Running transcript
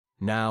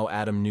Now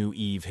Adam knew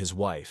Eve his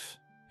wife,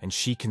 and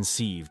she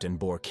conceived and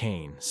bore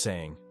Cain,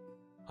 saying,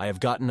 I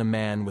have gotten a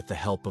man with the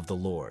help of the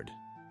Lord.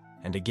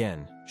 And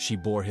again she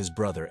bore his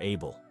brother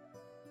Abel.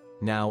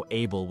 Now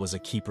Abel was a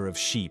keeper of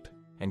sheep,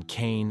 and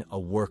Cain a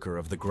worker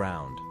of the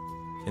ground.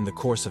 In the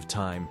course of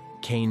time,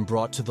 Cain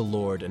brought to the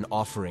Lord an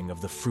offering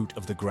of the fruit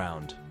of the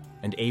ground,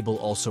 and Abel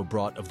also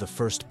brought of the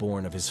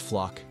firstborn of his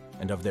flock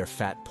and of their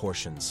fat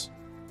portions.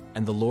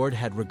 And the Lord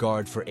had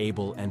regard for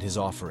Abel and his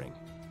offering,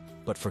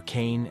 but for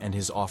Cain and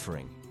his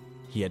offering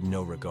he had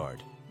no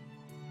regard.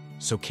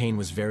 So Cain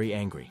was very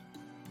angry,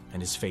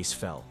 and his face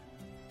fell.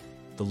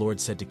 The Lord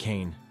said to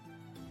Cain,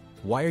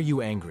 Why are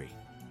you angry,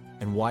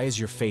 and why is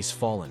your face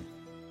fallen?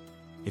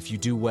 If you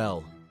do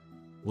well,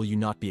 will you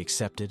not be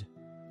accepted?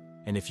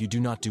 And if you do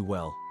not do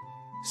well,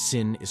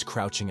 sin is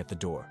crouching at the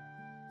door.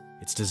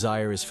 Its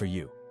desire is for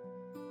you,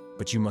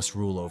 but you must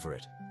rule over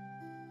it.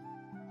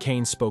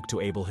 Cain spoke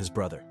to Abel his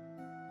brother,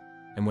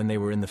 and when they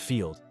were in the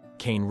field,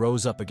 Cain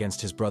rose up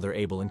against his brother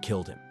Abel and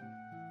killed him.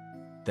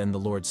 Then the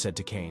Lord said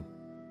to Cain,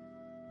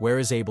 Where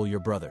is Abel your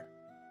brother?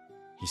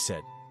 He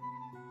said,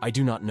 I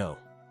do not know.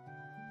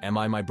 Am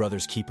I my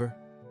brother's keeper?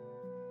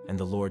 And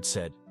the Lord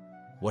said,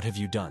 What have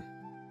you done?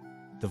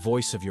 The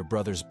voice of your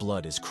brother's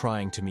blood is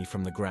crying to me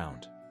from the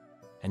ground.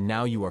 And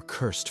now you are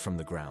cursed from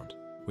the ground,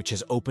 which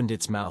has opened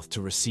its mouth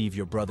to receive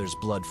your brother's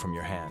blood from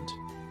your hand.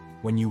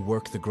 When you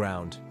work the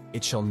ground,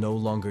 it shall no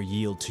longer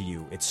yield to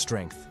you its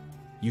strength.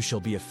 You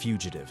shall be a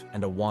fugitive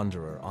and a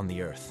wanderer on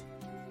the earth.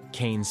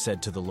 Cain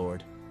said to the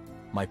Lord,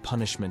 My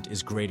punishment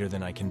is greater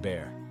than I can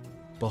bear.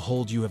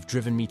 Behold, you have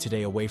driven me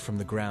today away from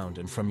the ground,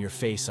 and from your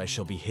face I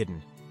shall be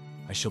hidden.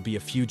 I shall be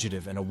a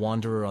fugitive and a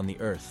wanderer on the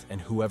earth,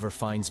 and whoever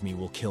finds me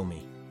will kill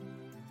me.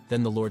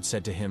 Then the Lord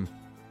said to him,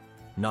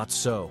 Not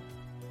so.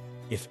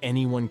 If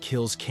anyone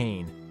kills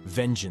Cain,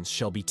 vengeance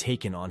shall be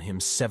taken on him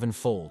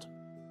sevenfold.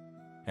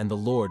 And the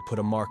Lord put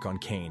a mark on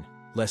Cain,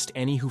 lest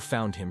any who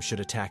found him should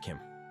attack him.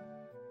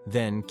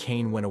 Then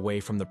Cain went away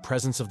from the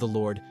presence of the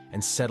Lord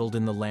and settled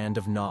in the land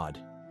of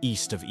Nod,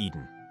 east of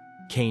Eden.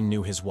 Cain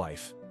knew his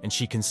wife, and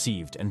she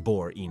conceived and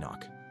bore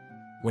Enoch.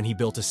 When he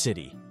built a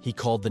city, he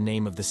called the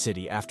name of the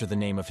city after the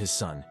name of his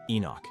son,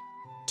 Enoch.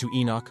 To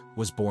Enoch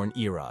was born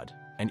Irad,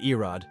 and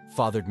Irad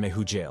fathered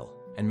Mehujael,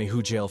 and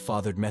Mehujael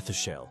fathered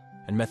Methushael,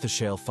 and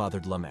Methushael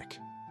fathered Lamech.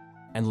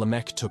 And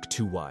Lamech took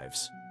 2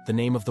 wives. The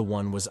name of the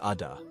one was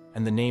Adah,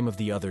 and the name of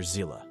the other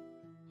Zillah.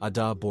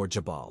 Adah bore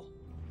Jabal.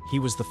 He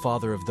was the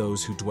father of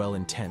those who dwell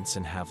in tents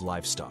and have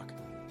livestock.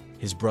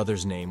 His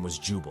brother's name was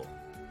Jubal.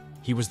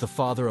 He was the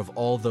father of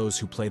all those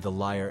who play the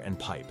lyre and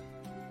pipe.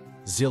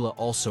 Zillah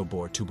also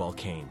bore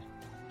Tubal-Cain.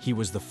 He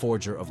was the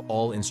forger of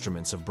all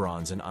instruments of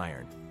bronze and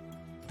iron.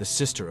 The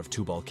sister of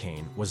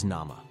Tubal-Cain was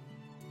Naamah.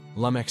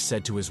 Lamech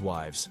said to his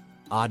wives,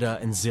 Adah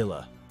and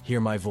Zillah,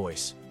 hear my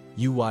voice.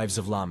 You wives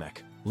of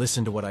Lamech,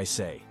 listen to what I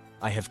say.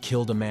 I have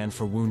killed a man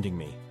for wounding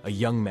me, a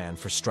young man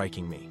for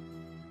striking me.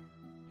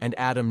 And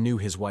Adam knew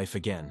his wife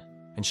again,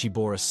 and she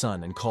bore a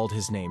son and called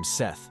his name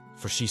Seth,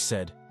 for she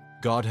said,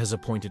 God has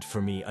appointed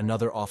for me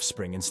another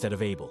offspring instead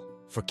of Abel,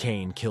 for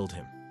Cain killed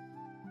him.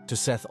 To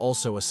Seth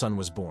also a son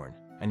was born,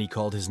 and he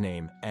called his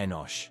name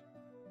Enosh.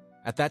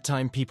 At that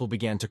time people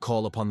began to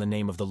call upon the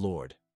name of the Lord,